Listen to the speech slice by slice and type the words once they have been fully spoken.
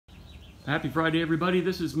Happy Friday, everybody.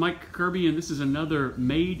 This is Mike Kirby, and this is another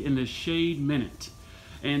Made in the Shade Minute.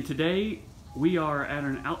 And today we are at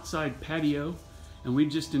an outside patio, and we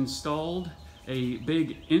just installed a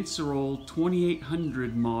big Inserol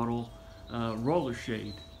 2800 model roller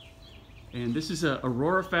shade. And this is a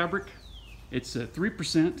Aurora fabric. It's a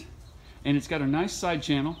 3%, and it's got a nice side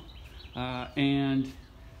channel. And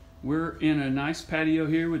we're in a nice patio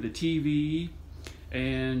here with a TV,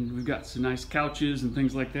 and we've got some nice couches and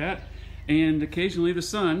things like that. And occasionally the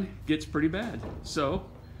sun gets pretty bad. So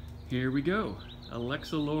here we go.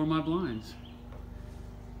 Alexa, lower my blinds.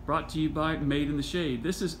 Brought to you by Made in the Shade.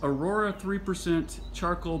 This is Aurora 3%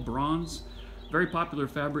 charcoal bronze. Very popular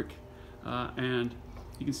fabric. And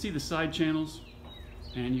you can see the side channels,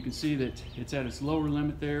 and you can see that it's at its lower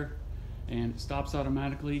limit there, and it stops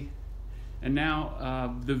automatically. And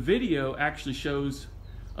now the video actually shows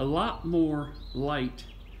a lot more light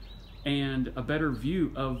and a better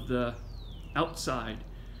view of the outside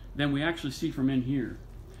than we actually see from in here.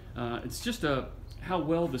 It's just how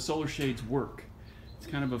well the solar shades work. It's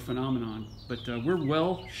kind of a phenomenon, but we're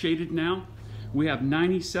well shaded now. We have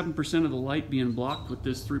 97% of the light being blocked with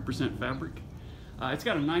this 3% fabric. It's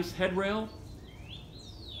got a nice headrail,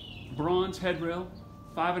 bronze headrail,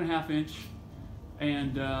 5.5 inch,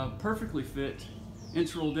 and perfectly fit.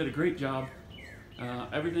 Inserol did a great job.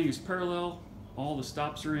 Everything is parallel, all the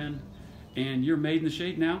stops are in, and you're made in the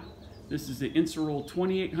shade now. This is the Inserol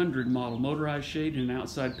 2800 model motorized shade in an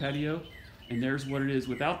outside patio, and there's what it is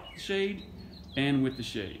without the shade and with the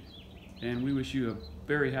shade. And we wish you a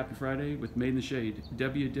very happy Friday with Made in the Shade.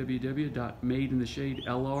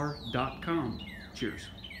 www.madeintheshadellr.com. Cheers.